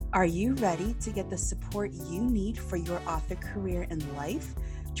Are you ready to get the support you need for your author career and life?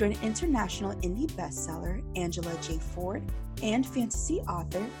 Join international indie bestseller Angela J. Ford and fantasy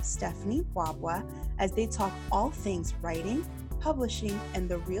author Stephanie Wabwa as they talk all things writing, publishing, and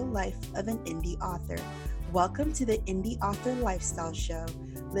the real life of an indie author. Welcome to the Indie Author Lifestyle Show.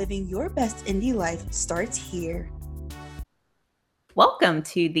 Living your best indie life starts here. Welcome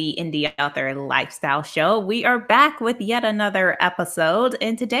to the Indie Author Lifestyle Show. We are back with yet another episode,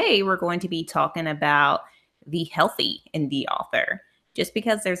 and today we're going to be talking about the healthy indie author. Just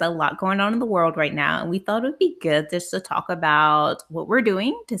because there's a lot going on in the world right now, and we thought it would be good just to talk about what we're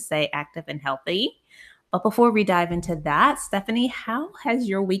doing to stay active and healthy. But before we dive into that, Stephanie, how has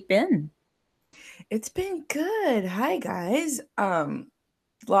your week been? It's been good. Hi guys.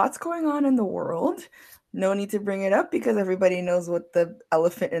 Lots going on in the world. No need to bring it up because everybody knows what the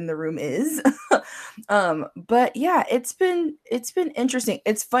elephant in the room is. But yeah, it's been interesting.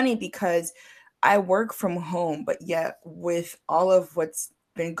 It's funny because I work from home, but yet with all of what's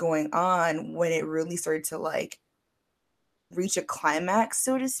been going on, when it really started to like reach a climax,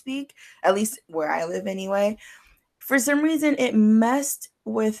 so to speak, at least where I live anyway, for some reason it messed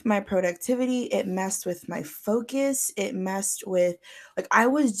with my productivity, it messed with my focus, it messed with, like, I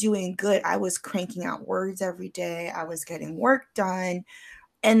was doing good, I was cranking out words every day, I was getting work done,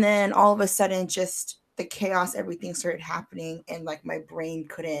 and then all of a sudden just the chaos, everything started happening, and like my brain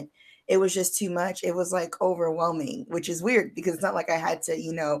couldn't, it was just too much, it was like overwhelming, which is weird because it's not like I had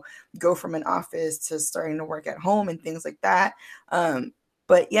to, go from an office to starting to work at home and things like that.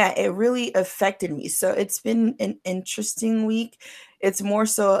 But yeah, it really affected me. So it's been an interesting week. It's more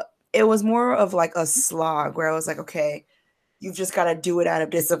so, it was more of like a slog where I was like, okay, you've just got to do it out of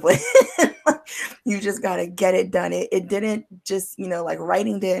discipline. You just got to get it done. It didn't just, like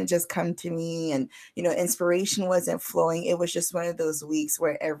writing didn't just come to me, and, inspiration wasn't flowing. It was just one of those weeks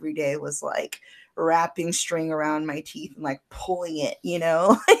where every day was like wrapping string around my teeth and like pulling it,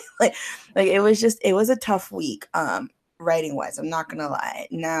 like, it was a tough week, writing wise. I'm not going to lie.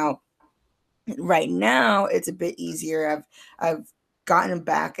 Now, right now it's a bit easier. I've gotten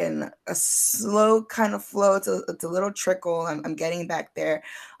back in a slow kind of flow. It's a little trickle. I'm getting back there,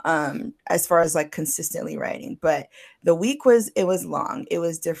 as far as like consistently writing. But the week was, it was long. It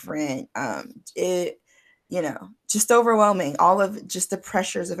was different. It just overwhelming. All of just the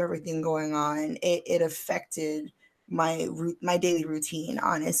pressures of everything going on. It affected my daily routine,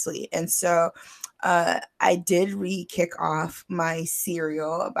 honestly. And so I did re-kick off my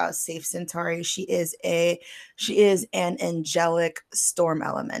serial about Safe Centauri. She is an angelic storm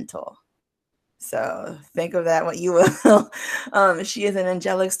elemental. So think of that what you will. She is an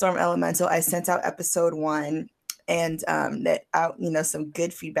angelic storm elemental. I sent out episode one, and that out, some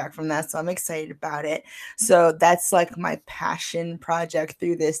good feedback from that. So I'm excited about it. So that's like my passion project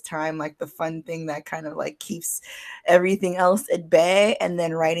through this time, like the fun thing that kind of like keeps everything else at bay. And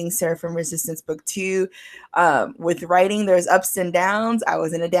then writing Seraphim Resistance book two. With writing, there's ups and downs. I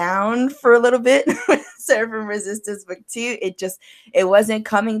was in a down for a little bit with Seraphim Resistance book two. It wasn't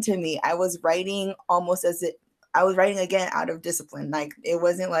coming to me. I was writing almost as it I was writing again out of discipline. Like, it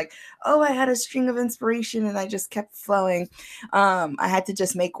wasn't like, oh, I had a string of inspiration and I just kept flowing. I had to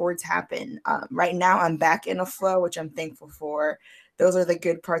just make words happen. Right now I'm back in a flow, which I'm thankful for. Those are the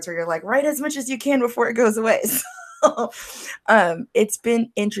good parts where you're like, write as much as you can before it goes away. So, it's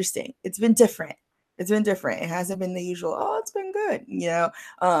been interesting. It's been different. It's been different. It hasn't been the usual, oh, it's been good.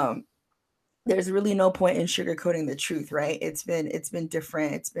 There's really no point in sugarcoating the truth, right? It's been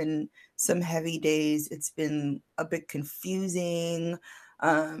different. It's been some heavy days. It's been a bit confusing.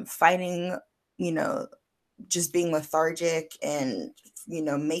 Fighting, you know, just being lethargic, and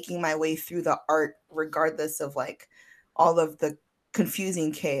making my way through the art regardless of like all of the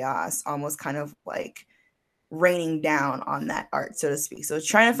confusing chaos, almost kind of like raining down on that art, so to speak. So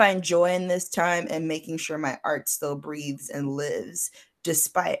trying to find joy in this time and making sure my art still breathes and lives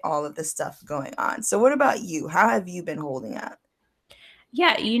despite all of the stuff going on. So what about you? How have you been holding up?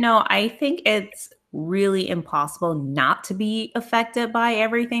 Yeah, I think it's really impossible not to be affected by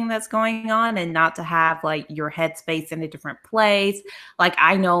everything that's going on and not to have like your headspace in a different place. Like,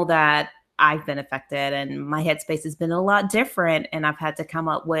 I know that I've been affected and my headspace has been a lot different, and I've had to come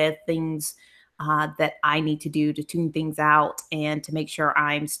up with things that I need to do to tune things out and to make sure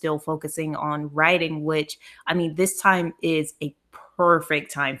I'm still focusing on writing, which, I mean, this time is a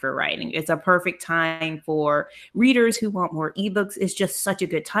perfect time for writing. It's a perfect time for readers who want more ebooks. It's just such a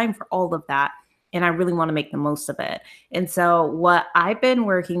good time for all of that. And I really want to make the most of it. And so, what I've been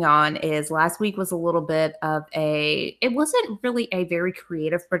working on is, last week was a little bit of it wasn't really a very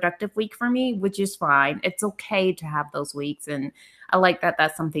creative, productive week for me, which is fine. It's okay to have those weeks. And I like that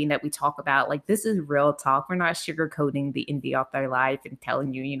that's something that we talk about. Like, this is real talk. We're not sugarcoating the indie author life and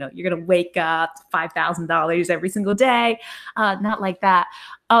telling you, you're going to wake up to $5,000 every single day. Not like that.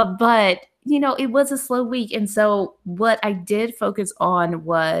 But it was a slow week. And so what I did focus on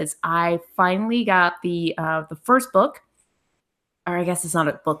was I finally got the first book, or I guess it's not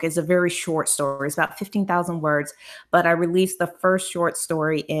a book, it's a very short story. It's about 15,000 words, but I released the first short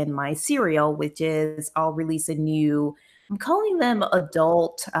story in my serial, which is I'll release a new, I'm calling them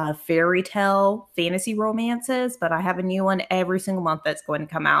adult fairy tale fantasy romances, but I have a new one every single month that's going to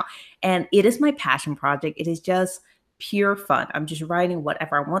come out. And it is my passion project. It is just pure fun. I'm just writing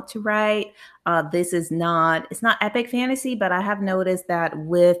whatever I want to write. This is not, it's not epic fantasy, but I have noticed that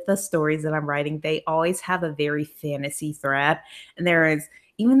with the stories that I'm writing, they always have a very fantasy thread. And there is,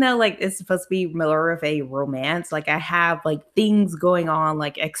 even though like it's supposed to be more of a romance, like I have like things going on,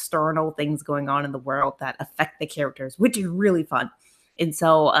 like external things going on in the world that affect the characters, which is really fun. And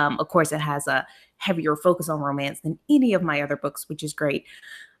so, of course, it has a heavier focus on romance than any of my other books, which is great.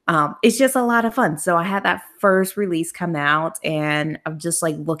 It's just a lot of fun. So I had that first release come out, and I'm just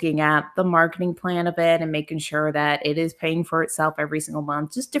like looking at the marketing plan of it and making sure that it is paying for itself every single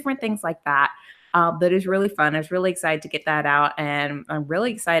month, just different things like that. But it's really fun. I was really excited to get that out, and I'm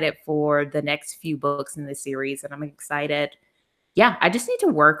really excited for the next few books in the series. And I'm excited. Yeah, I just need to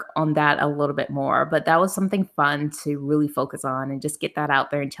work on that a little bit more. But that was something fun to really focus on and just get that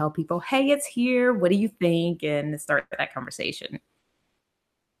out there and tell people, hey, it's here. What do you think? And start that conversation.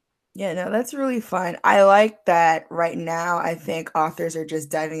 Yeah, no, that's really fun. I like that right now. I think authors are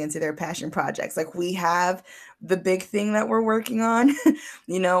just diving into their passion projects. Like we have the big thing that we're working on,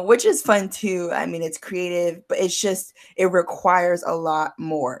 which is fun too. I mean, it's creative, but it's just, it requires a lot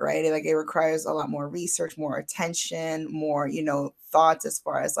more, right? Like it requires a lot more research, more attention, more, thoughts as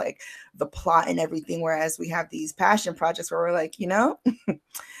far as like the plot and everything. Whereas we have these passion projects where we're like,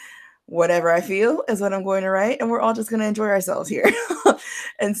 whatever I feel is what I'm going to write, and we're all just going to enjoy ourselves here.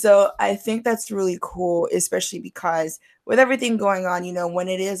 And so I think that's really cool, especially because with everything going on, when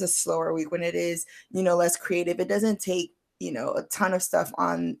it is a slower week, when it is, less creative, it doesn't take, a ton of stuff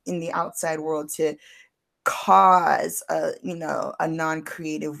on in the outside world to cause a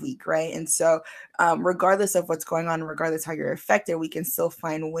non-creative week, right? And so regardless of what's going on, regardless how you're affected, we can still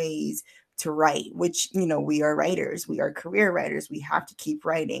find ways to write, which we are writers, we are career writers, we have to keep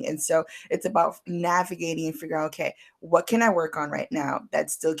writing. And so it's about navigating and figuring out, okay, what can I work on right now that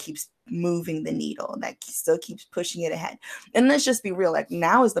still keeps moving the needle, that still keeps pushing it ahead. And let's just be real, like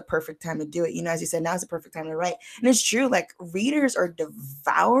now is the perfect time to do it. As you said, now is the perfect time to write. And it's true, like readers are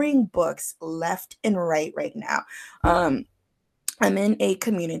devouring books left and right now. I'm in a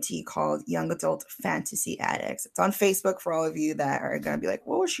community called Young Adult Fantasy Addicts. It's on Facebook for all of you that are going to be like,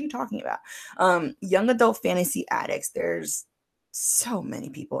 what was she talking about? Young Adult Fantasy Addicts. There's so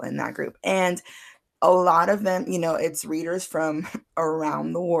many people in that group. And a lot of them, it's readers from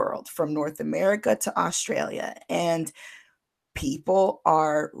around the world, from North America to Australia. And people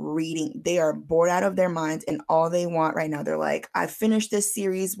are reading, they are bored out of their minds, and all they want right now, they're like, I finished this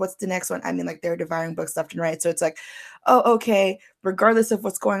series, what's the next one? I mean, like they're devouring books left and right. So it's like, oh, okay, regardless of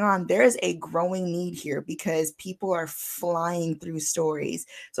what's going on, there is a growing need here because people are flying through stories.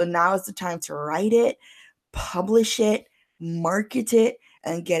 So now is the time to write it, publish it, market it,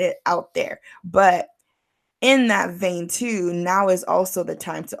 and get it out there. But in that vein too, now is also the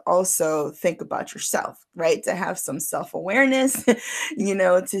time to also think about yourself, right? To have some self-awareness,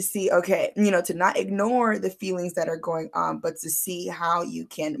 to see, okay, to not ignore the feelings that are going on, but to see how you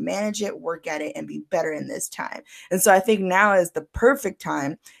can manage it, work at it, and be better in this time. And so I think now is the perfect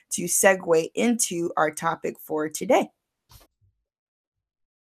time to segue into our topic for today.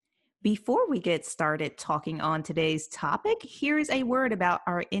 Before we get started talking on today's topic, here's a word about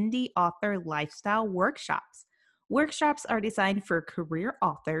our indie author lifestyle workshops. Workshops are designed for career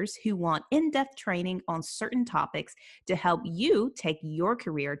authors who want in-depth training on certain topics to help you take your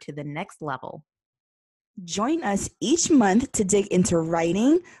career to the next level. Join us each month to dig into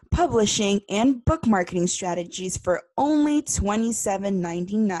writing, publishing, and book marketing strategies for only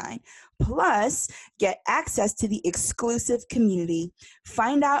 $27.99. Plus, get access to the exclusive community.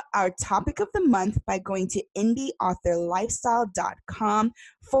 Find out our topic of the month by going to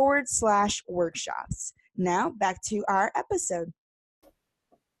indieauthorlifestyle.com/workshops. Now, back to our episode.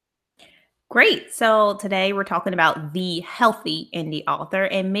 Great. So today we're talking about the healthy indie author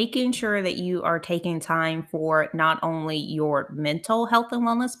and making sure that you are taking time for not only your mental health and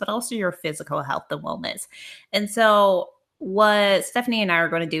wellness, but also your physical health and wellness. And so what Stephanie and I are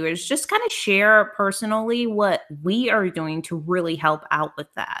going to do is just kind of share personally what we are doing to really help out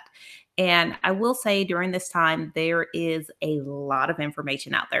with that. And I will say during this time, there is a lot of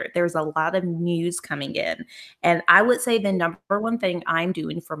information out there. There's a lot of news coming in. And I would say the number one thing I'm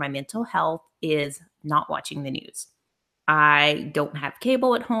doing for my mental health is not watching the news. I don't have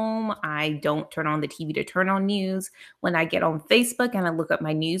cable at home. I don't turn on the TV to turn on news. When I get on Facebook and I look at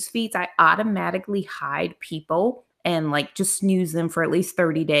my news feeds, I automatically hide people and like just snooze them for at least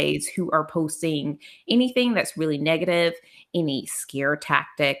 30 days who are posting anything that's really negative, any scare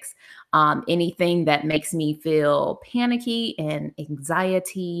tactics, anything that makes me feel panicky and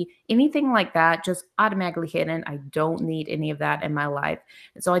anxiety, anything like that, just automatically hidden. I don't need any of that in my life.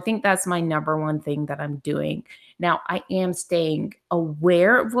 And so I think that's my number one thing that I'm doing. Now, I am staying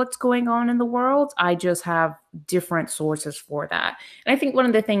aware of what's going on in the world. I just have different sources for that. And I think one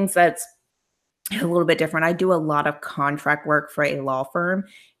of the things that's a little bit different, I do a lot of contract work for a law firm.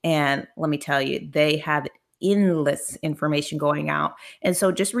 And let me tell you, they have endless information going out. And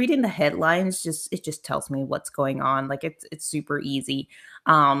so just reading the headlines, it just tells me what's going on. Like it's super easy.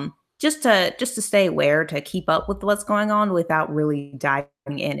 Just to stay aware, to keep up with what's going on without really diving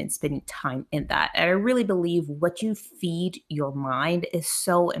in and spending time in that. And I really believe what you feed your mind is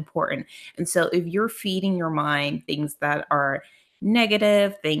so important. And so if you're feeding your mind things that are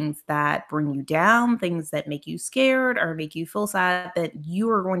negative, things that bring you down, things that make you scared or make you feel sad, that you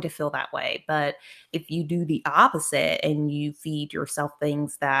are going to feel that way. But if you do the opposite and you feed yourself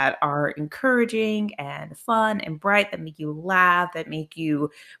things that are encouraging and fun and bright, that make you laugh, that make you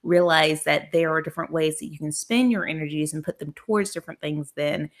realize that there are different ways that you can spend your energies and put them towards different things,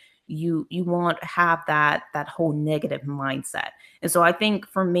 then you won't have that whole negative mindset. And so I think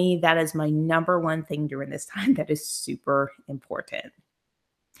for me, that is my number one thing during this time that is super important.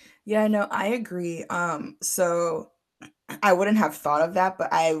 Yeah, no, I agree. So I wouldn't have thought of that, but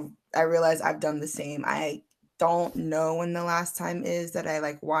I realize I've done the same. I don't know when the last time is that I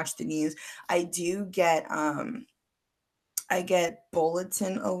like watch the news. I do get I get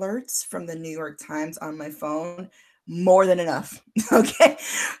bulletin alerts from the New York Times on my phone more than enough. Okay.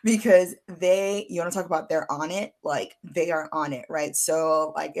 Because you want to talk about they're on it, like they are on it, right?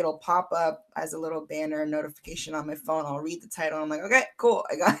 So, like, it'll pop up as a little banner notification on my phone. I'll read the title. I'm like, okay, cool.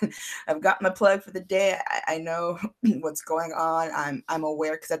 I've got my plug for the day. I know what's going on. I'm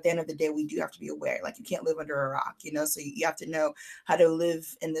aware because at the end of the day, we do have to be aware. Like, you can't live under a rock, so you have to know how to live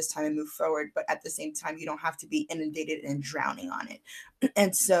in this time and move forward. But at the same time, you don't have to be inundated and drowning on it.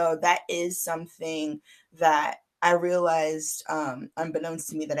 And so that is something that I realized, unbeknownst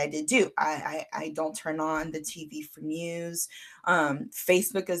to me, that I did do. I don't turn on the TV for news,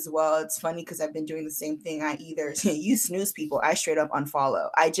 Facebook as well. It's funny because I've been doing the same thing. I either you snooze people, I straight up unfollow.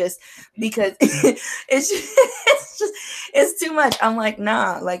 I just because it's too much. I'm like,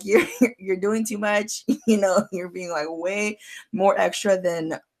 nah, like you're doing too much. You're being like way more extra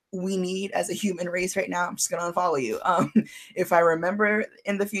than we need as a human race right now. I'm just gonna unfollow you. If I remember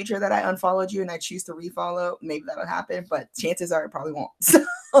in the future that I unfollowed you and I choose to refollow, maybe that'll happen, but chances are it probably won't. So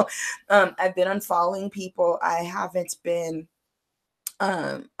I've been unfollowing people. I haven't been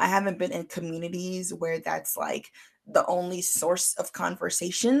in communities where that's like the only source of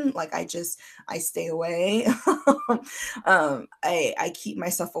conversation. Like I stay away. I keep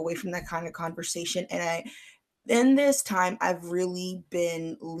myself away from that kind of conversation. And in this time, I've really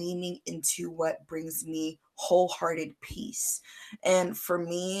been leaning into what brings me wholehearted peace. And for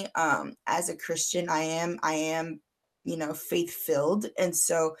me, as a Christian, I am, faith filled. And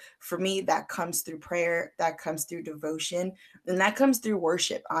so for me, that comes through prayer, that comes through devotion, and that comes through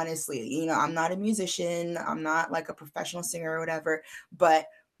worship. Honestly, I'm not a musician, I'm not like a professional singer or whatever, but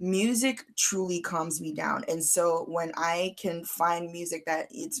music truly calms me down. And so when I can find music that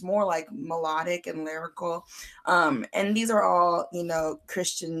it's more like melodic and lyrical, and these are all,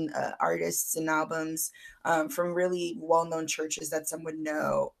 Christian artists and albums, from really well-known churches that some would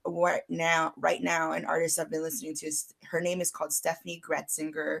know. Right now, an artist I've been listening to, her name is called Stephanie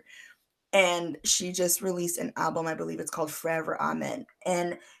Gretzinger, and she just released an album. I believe it's called Forever Amen,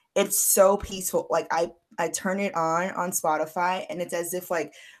 and it's so peaceful. Like I turn it on Spotify, and it's as if,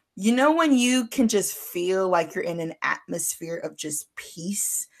 like, when you can just feel like you're in an atmosphere of just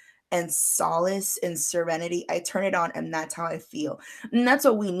peace and solace and serenity. I turn it on, and that's how I feel. And that's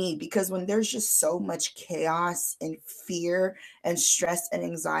what we need, because when there's just so much chaos and fear and stress and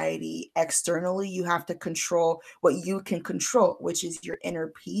anxiety externally, you have to control what you can control, which is your inner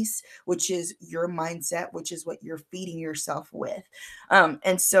peace, which is your mindset, which is what you're feeding yourself with.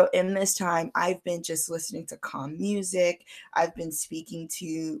 And so in this time, I've been just listening to calm music. I've been speaking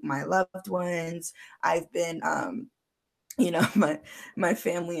to my loved ones. I've been my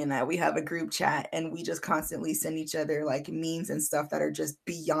family and I, we have a group chat, and we just constantly send each other like memes and stuff that are just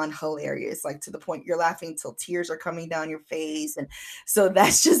beyond hilarious, like to the point you're laughing till tears are coming down your face. And so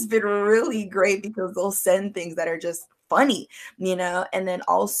that's just been really great because they'll send things that are just funny, and then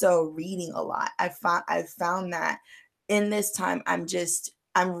also reading a lot. I've found that in this time I'm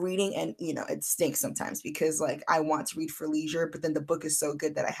reading, and it stinks sometimes because like I want to read for leisure, but then the book is so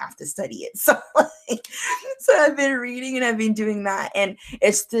good that I have to study it. So like, so I've been reading and I've been doing that, and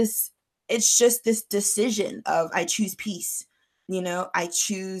it's just this decision of I choose peace. I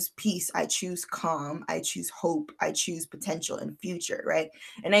choose peace, I choose calm, I choose hope, I choose potential and future, right?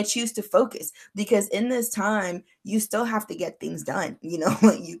 And I choose to focus because in this time you still have to get things done.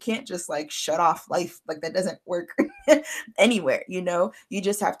 Like, you can't just like shut off life, like that doesn't work anywhere. You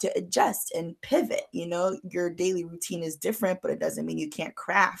just have to adjust and pivot. Your daily routine is different, but it doesn't mean you can't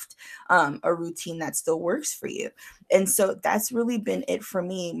craft a routine that still works for you. And so that's really been it for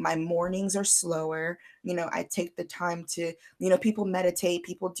me. My mornings are slower. I take the time to, people meditate,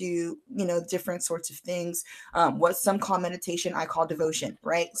 people do, different sorts of things. What some call meditation, I call devotion,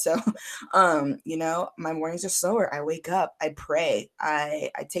 right? So my mornings are slower. I wake up, I pray, I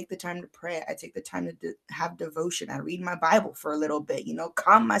take the time to pray, I take the time to have devotion, I read my Bible for a little bit,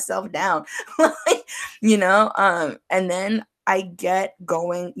 calm myself down. Like, and then I get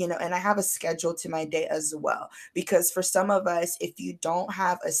going, and I have a schedule to my day as well. Because for some of us, if you don't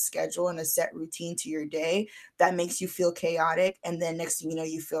have a schedule and a set routine to your day, that makes you feel chaotic. And then next thing you know,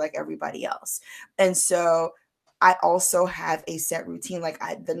 you feel like everybody else. And so I also have a set routine. Like,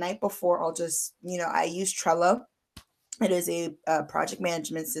 the night before, I'll just, I use Trello. It is a project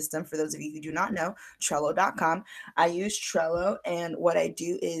management system. For those of you who do not know, Trello.com. I use Trello, and what I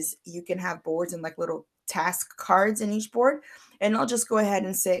do is you can have boards and like little task cards in each board. And I'll just go ahead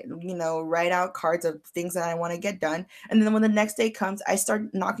and say, write out cards of things that I want to get done. And then when the next day comes, I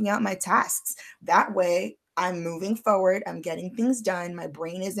start knocking out my tasks. That way, I'm moving forward. I'm getting things done. My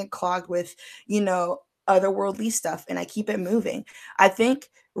brain isn't clogged with, otherworldly stuff, and I keep it moving. I think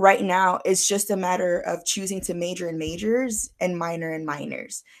right now it's just a matter of choosing to major in majors and minor in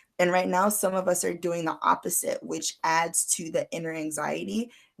minors. And right now, some of us are doing the opposite, which adds to the inner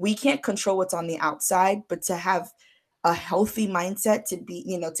anxiety. We can't control what's on the outside, but to have a healthy mindset, to be,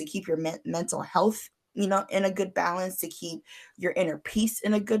 to keep your mental health, in a good balance, to keep your inner peace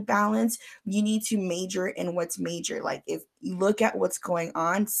in a good balance, you need to major in what's major. Like, if you look at what's going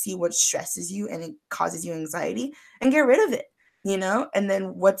on, see what stresses you and it causes you anxiety, and get rid of it. And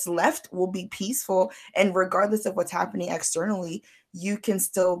then what's left will be peaceful. And regardless of what's happening externally, you can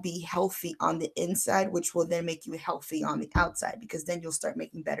still be healthy on the inside, which will then make you healthy on the outside, because then you'll start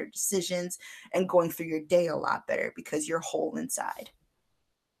making better decisions and going through your day a lot better because you're whole inside.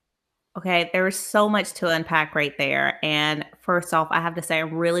 Okay, there was so much to unpack right there. And first off, I have to say,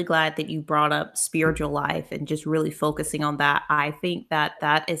 I'm really glad that you brought up spiritual life and just really focusing on that. I think that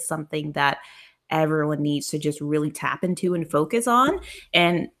that is something that everyone needs to just really tap into and focus on.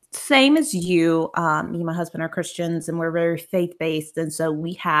 And same as you, me and my husband are Christians and we're very faith based. And so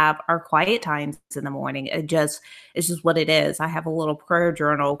we have our quiet times in the morning. It's just what it is. I have a little prayer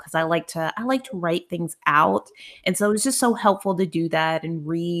journal because I like to write things out. And so it's just so helpful to do that and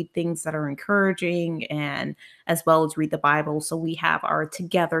read things that are encouraging, and as well as read the Bible. So we have our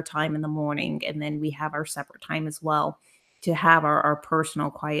together time in the morning, and then we have our separate time as well to have our personal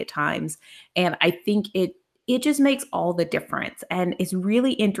quiet times. And I think it just makes all the difference. And it's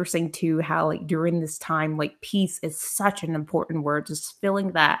really interesting too how like during this time, like peace is such an important word, just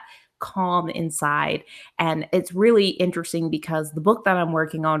feeling that calm inside. And it's really interesting because the book that I'm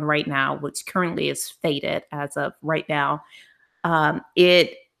working on right now, which currently is Faded as of right now,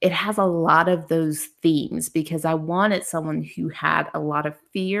 it has a lot of those themes because I wanted someone who had a lot of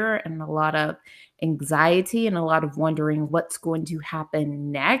fear and a lot of anxiety and a lot of wondering what's going to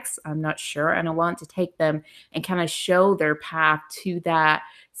happen next. I'm not sure. And I want to take them and kind of show their path to that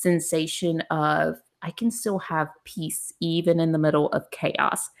sensation of I can still have peace even in the middle of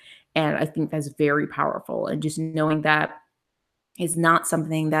chaos. And I think that's very powerful. And just knowing that is not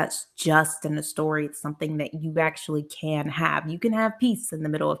something that's just in a story. It's something that you actually can have. You can have peace in the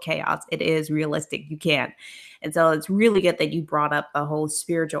middle of chaos. It is realistic. You can. And so it's really good that you brought up the whole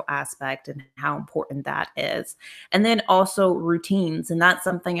spiritual aspect and how important that is. And then also routines. And that's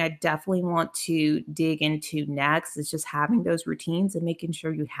something I definitely want to dig into next, is just having those routines and making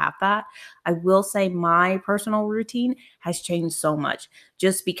sure you have that. I will say my personal routine has changed so much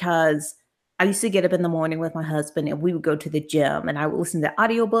just because I used to get up in the morning with my husband and we would go to the gym and I would listen to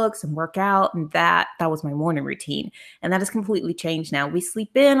audiobooks and work out, and that was my morning routine. And that has completely changed now. We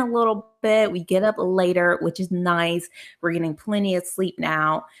sleep in a little bit, we get up later, which is nice. We're getting plenty of sleep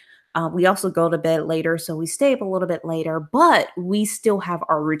now. We also go to bed later, so we stay up a little bit later, but we still have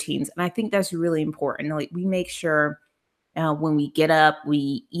our routines. And I think that's really important. Like we make sure when we get up,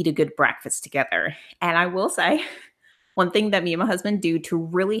 we eat a good breakfast together. And I will say, one thing that me and my husband do to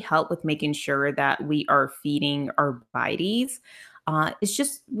really help with making sure that we are feeding our bodies is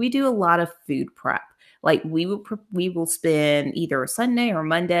just we do a lot of food prep. Like we will spend either a Sunday or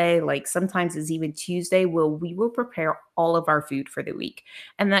Monday, like sometimes it's even Tuesday, we will prepare all of our food for the week.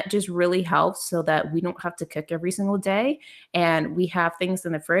 And that just really helps so that we don't have to cook every single day. And we have things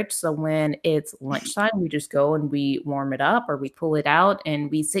in the fridge. So when it's lunchtime, we just go and we warm it up or we pull it out and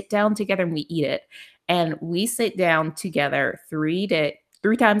we sit down together and we eat it. And we sit down together 3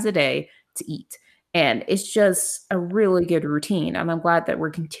 times a day to eat. And it's just a really good routine. And I'm glad that we're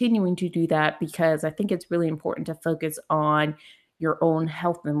continuing to do that because I think it's really important to focus on your own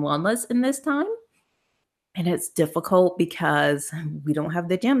health and wellness in this time. And it's difficult because we don't have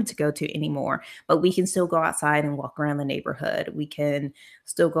the gym to go to anymore, but we can still go outside and walk around the neighborhood. We can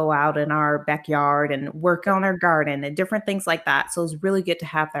still go out in our backyard and work on our garden and different things like that. So it's really good to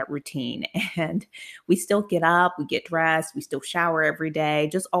have that routine. And we still get up, we get dressed, we still shower every day,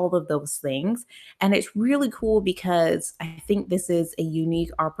 just all of those things. And it's really cool because I think this is a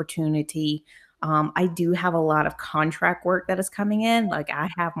unique opportunity. I do have a lot of contract work that is coming in. Like I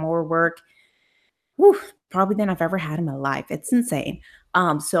have more work, whew, probably than I've ever had in my life. It's insane.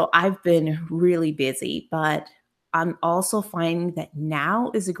 So I've been really busy, but I'm also finding that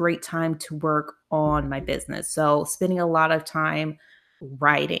now is a great time to work on my business. So spending a lot of time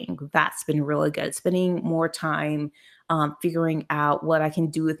writing, that's been really good. Spending more time figuring out what I can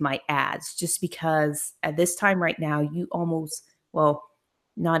do with my ads, just because at this time right now, well,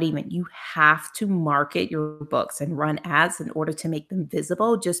 not even, you have to market your books and run ads in order to make them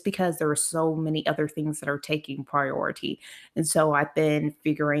visible just because there are so many other things that are taking priority. And so I've been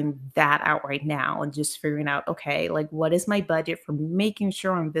figuring that out right now and just figuring out, okay, like what is my budget for making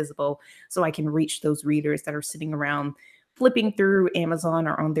sure I'm visible so I can reach those readers that are sitting around flipping through Amazon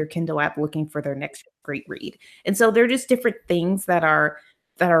or on their Kindle app looking for their next great read. And so they're just different things that are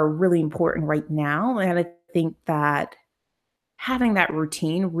really important right now. And I think that having that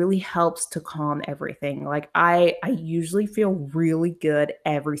routine really helps to calm everything. Like I usually feel really good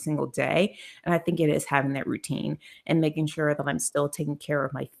every single day, and I think it is having that routine and making sure that I'm still taking care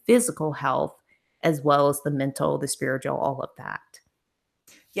of my physical health as well as the mental, the spiritual, all of that.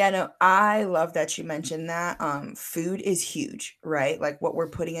 Yeah, no, I love that you mentioned that. Food is huge, right? Like what we're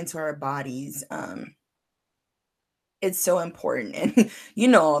putting into our bodies. It's so important. And you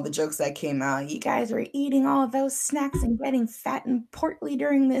know all the jokes that came out. You guys were eating all of those snacks and getting fat and portly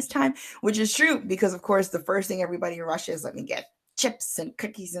during this time, which is true because of course the first thing everybody rushes, let me get chips and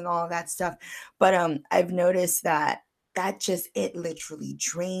cookies and all of that stuff. But I've noticed that just it literally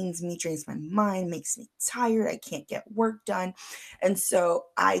drains me, drains my mind, makes me tired. I can't get work done. And so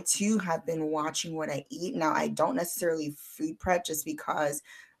I too have been watching what I eat. Now I don't necessarily food prep just because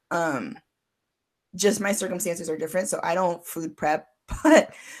um just my circumstances are different, so I don't food prep,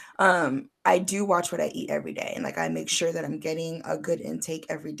 but I do watch what I eat every day, and like I make sure that I'm getting a good intake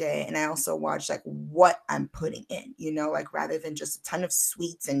every day, and I also watch like what I'm putting in, like rather than just a ton of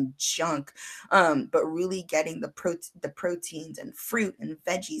sweets and junk, but really getting the proteins and fruit and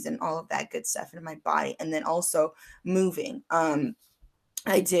veggies and all of that good stuff into my body, and then also moving.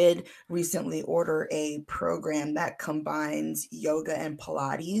 I did recently order a program that combines yoga and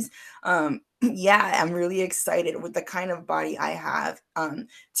Pilates. Yeah, I'm really excited with the kind of body I have.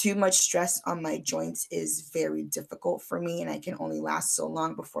 Too much stress on my joints is very difficult for me, and I can only last so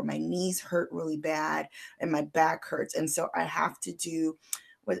long before my knees hurt really bad and my back hurts. And so I have to do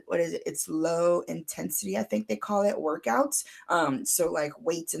what is it? It's low intensity, I think they call it, workouts. So like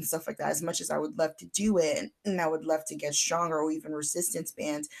weights and stuff like that. As much as I would love to do it and I would love to get stronger or even resistance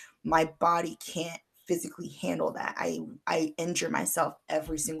bands, my body can't physically handle that. I injure myself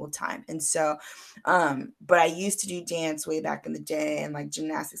every single time. And so but I used to do dance way back in the day and like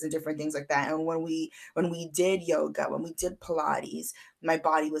gymnastics and different things like that. And when we did yoga, when we did Pilates, my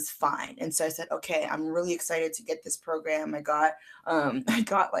body was fine. And so I said, okay, I'm really excited to get this program. I got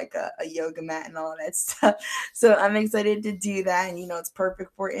like a yoga mat and all that stuff. So I'm excited to do that. And it's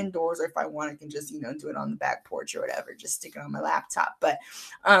perfect for indoors, or if I want, I can just, do it on the back porch or whatever, just stick it on my laptop. But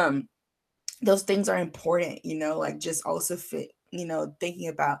those things are important, like just also fit, thinking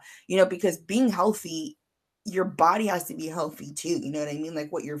about, because being healthy your body has to be healthy too. You know what I mean?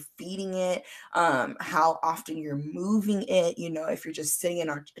 Like what you're feeding it, how often you're moving it. If you're just sitting in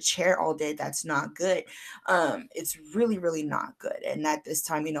a chair all day, that's not good. It's really, really not good. And at this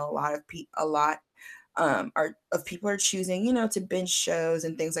time, a lot are of people are choosing, to binge shows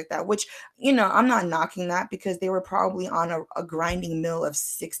and things like that, which, I'm not knocking that, because they were probably on a grinding mill of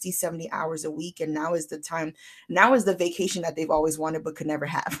 60, 70 hours a week. And now is the vacation that they've always wanted but could never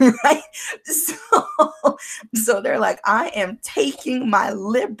have, right? So they're like, I am taking my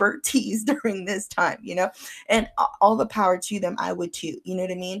liberties during this time, and all the power to them. I would too, you know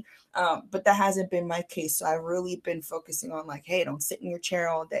what I mean? But that hasn't been my case. So I've really been focusing on like, hey, don't sit in your chair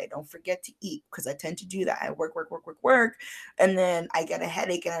all day. Don't forget to eat, because I tend to do that. I work, work, work, work, work. And then I get a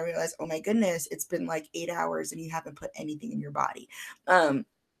headache and I realize, oh my goodness, it's been like 8 hours and you haven't put anything in your body.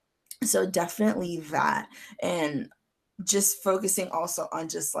 So definitely that. And just focusing also on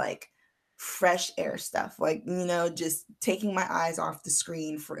just like fresh air stuff, like, just taking my eyes off the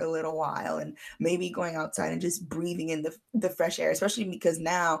screen for a little while and maybe going outside and just breathing in the fresh air, especially because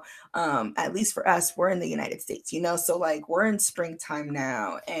now, at least for us, we're in the United States, so like we're in springtime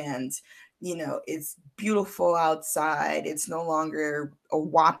now, and it's beautiful outside. It's no longer a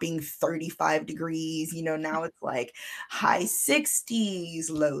whopping 35 degrees. Now it's like high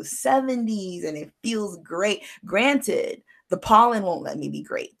 60s, low 70s, and it feels great. Granted, the pollen won't let me be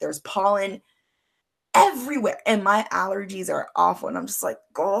great. There's pollen everywhere and my allergies are awful, and I'm just like,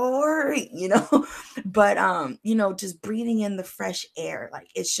 great, but just breathing in the fresh air, like,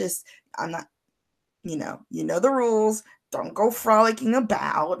 it's just, I'm not, the rules. Don't go frolicking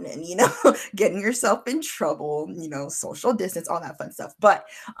about and, getting yourself in trouble, social distance, all that fun stuff. But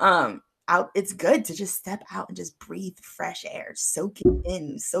it's good to just step out and just breathe fresh air, soak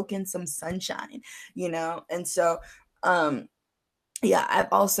in some sunshine, and so, yeah,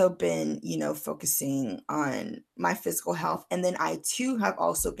 I've also been, focusing on my physical health. And then I too have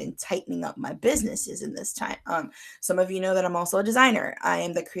also been tightening up my businesses in this time. Some of you know that I'm also a designer. I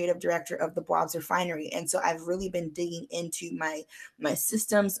am the creative director of the Bob's Refinery. And so I've really been digging into my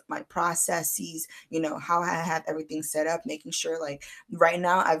systems, my processes, how I have everything set up, making sure, like, right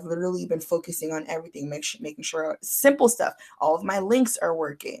now I've literally been focusing on everything, making sure simple stuff, all of my links are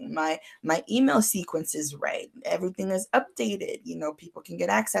working, my email sequence is right, everything is updated, people can get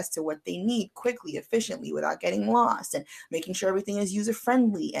access to what they need quickly, efficiently, without getting lost, and making sure everything is user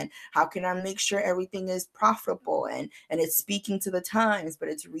friendly, and how can I make sure everything is profitable and it's speaking to the times, but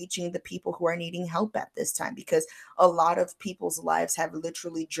it's reaching the people who are needing help at this time, because a lot of people's lives have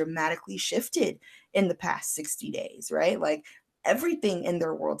literally dramatically shifted in the past 60 days, right? Like, everything in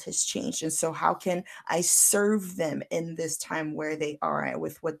their world has changed. And so how can I serve them in this time where they are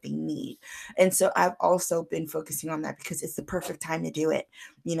with what they need? And so I've also been focusing on that, because it's the perfect time to do it.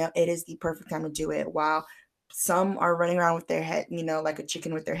 It is the perfect time to do it. While some are running around with their head, like a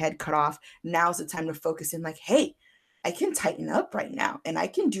chicken with their head cut off, now's the time to focus in, like, hey, I can tighten up right now and I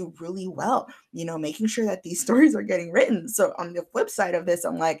can do really well, making sure that these stories are getting written. So on the flip side of this,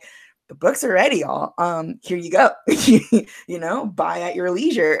 I'm like, the books are ready, y'all. Here you go. Buy at your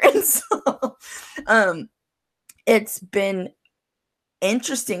leisure. And so it's been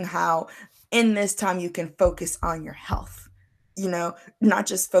interesting how in this time you can focus on your health, not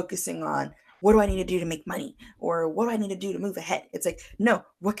just focusing on what do I need to do to make money, or what do I need to do to move ahead. It's like, no,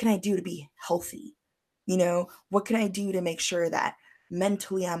 what can I do to be healthy? What can I do to make sure that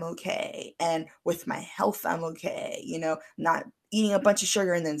mentally I'm okay, and with my health I'm okay, not eating a bunch of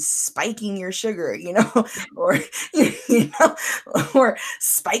sugar and then spiking your sugar, or or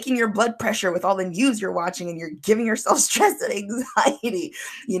spiking your blood pressure with all the news you're watching, and you're giving yourself stress and anxiety.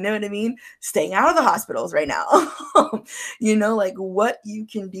 You know what I mean? Staying out of the hospitals right now. Like, what you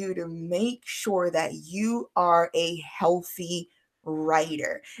can do to make sure that you are a healthy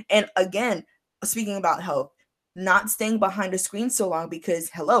writer. And again, speaking about health, not staying behind a screen so long, because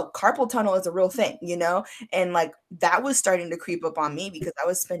hello, carpal tunnel is a real thing, and like that was starting to creep up on me, because I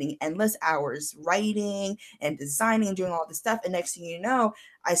was spending endless hours writing and designing and doing all this stuff. And next thing you know,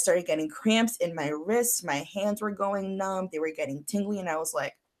 I started getting cramps in my wrists, my hands were going numb, they were getting tingly, and I was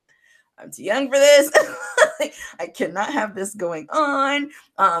like, I'm too young for this. I cannot have this going on.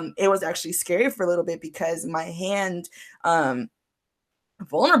 It was actually scary for a little bit, because my hand,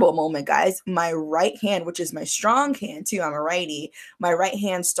 vulnerable moment, guys, my right hand, which is my strong hand too, I'm a righty, my right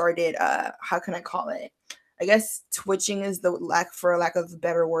hand started, how can I call it, I guess twitching is for lack of a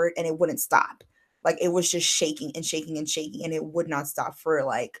better word, and it wouldn't stop. Like, it was just shaking and shaking and shaking, and it would not stop for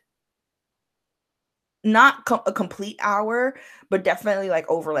like not a complete hour, but definitely like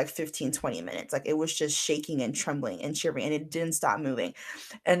over like 15-20 minutes. Like, it was just shaking and trembling and shivering, and it didn't stop moving.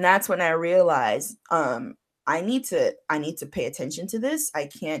 And that's when I realized, I need to pay attention to this. I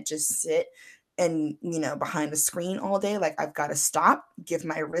can't just sit and, behind the screen all day. Like, I've got to stop, give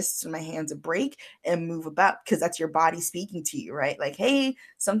my wrists and my hands a break, and move about, because that's your body speaking to you, right? Like, hey,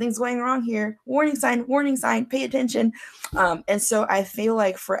 something's going wrong here. Warning sign, pay attention. And so I feel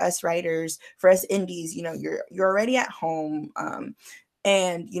like for us writers, for us indies, you're already at home.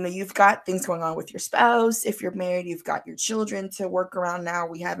 And, you've got things going on with your spouse. If you're married, you've got your children to work around now.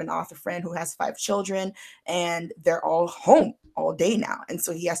 We have an author friend who has 5 children, and they're all home all day now. And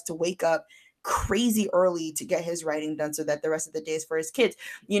so he has to wake up crazy early to get his writing done so that the rest of the day is for his kids.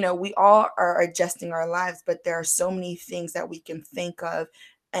 We all are adjusting our lives, but there are so many things that we can think of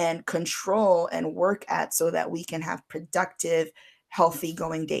and control and work at so that we can have productive, healthy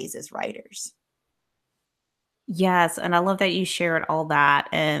going days as writers. Yes, and I love that you shared all that,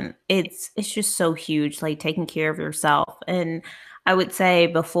 and it's just so huge, like taking care of yourself. And I would say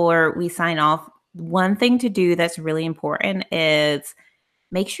before we sign off, one thing to do that's really important is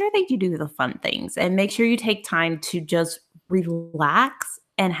make sure that you do the fun things and make sure you take time to just relax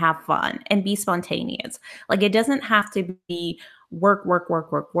and have fun and be spontaneous. Like, it doesn't have to be work,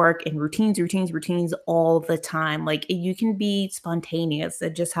 and routines all the time. Like, you can be spontaneous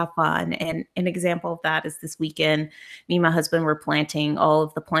and just have fun. And an example of that is this weekend, me and my husband were planting all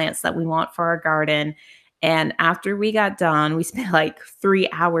of the plants that we want for our garden. And after we got done, we spent like 3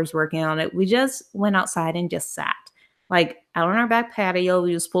 hours working on it. We just went outside and just sat, like, out on our back patio.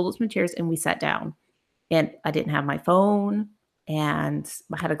 We just pulled up some chairs and we sat down. And I didn't have my phone, and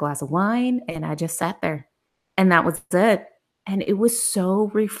I had a glass of wine, and I just sat there. And that was it. And it was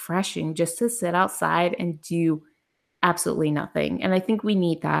so refreshing just to sit outside and do absolutely nothing. And I think we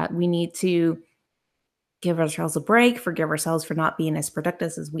need that. We need to give ourselves a break, forgive ourselves for not being as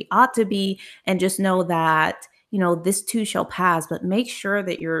productive as we ought to be, and just know that, this too shall pass, but make sure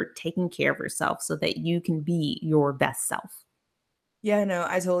that you're taking care of yourself so that you can be your best self. Yeah, no,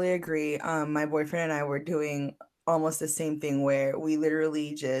 I totally agree. My boyfriend and I were doing almost the same thing, where we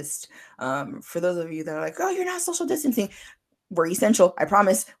literally just, for those of you that are like, oh, you're not social distancing, we're essential, I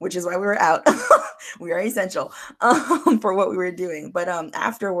promise, which is why we were out. We are essential for what we were doing. But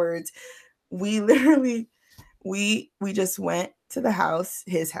afterwards, we literally, we just went to the house,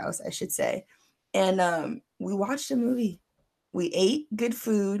 his house, I should say, and we watched a movie. We ate good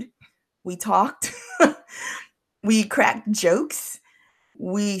food. We talked. We cracked jokes.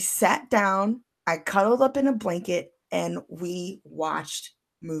 We sat down. I cuddled up in a blanket, and we watched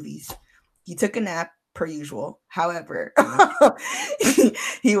movies. He took a nap, per usual. However,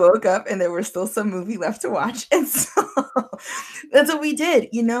 he woke up and there was still some movie left to watch. And so that's what we did,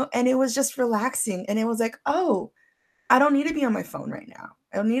 and it was just relaxing. And it was like, oh, I don't need to be on my phone right now.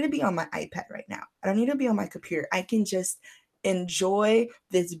 I don't need to be on my iPad right now. I don't need to be on my computer. I can just enjoy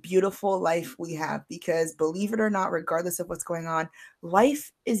this beautiful life we have, because believe it or not, regardless of what's going on,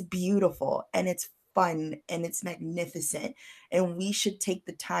 life is beautiful and it's fun and it's magnificent, and we should take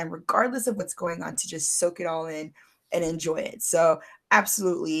the time, regardless of what's going on, to just soak it all in and enjoy it. So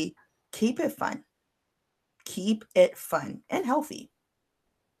absolutely, keep it fun and healthy.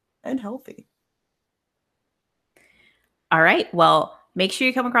 All right. Well, make sure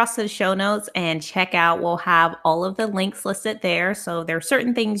you come across to the show notes and check out. We'll have all of the links listed there. So if there are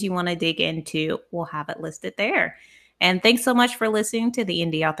certain things you want to dig into, we'll have it listed there. And thanks so much for listening to the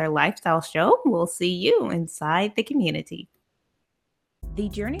Indie Author Lifestyle Show. We'll see you inside the community. The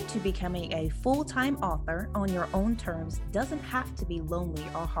journey to becoming a full-time author on your own terms doesn't have to be lonely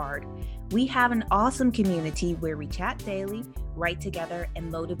or hard. We have an awesome community where we chat daily, write together,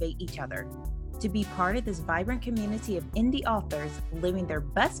 and motivate each other. To be part of this vibrant community of indie authors living their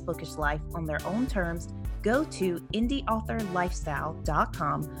best bookish life on their own terms, go to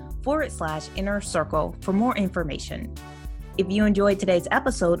indieauthorlifestyle.com/inner circle for more information. If you enjoyed today's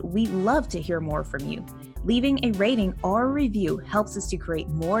episode, we'd love to hear more from you. Leaving a rating or a review helps us to create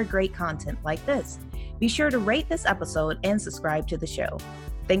more great content like this. Be sure to rate this episode and subscribe to the show.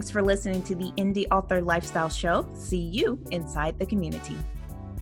 Thanks for listening to the Indie Author Lifestyle Show. See you inside the community.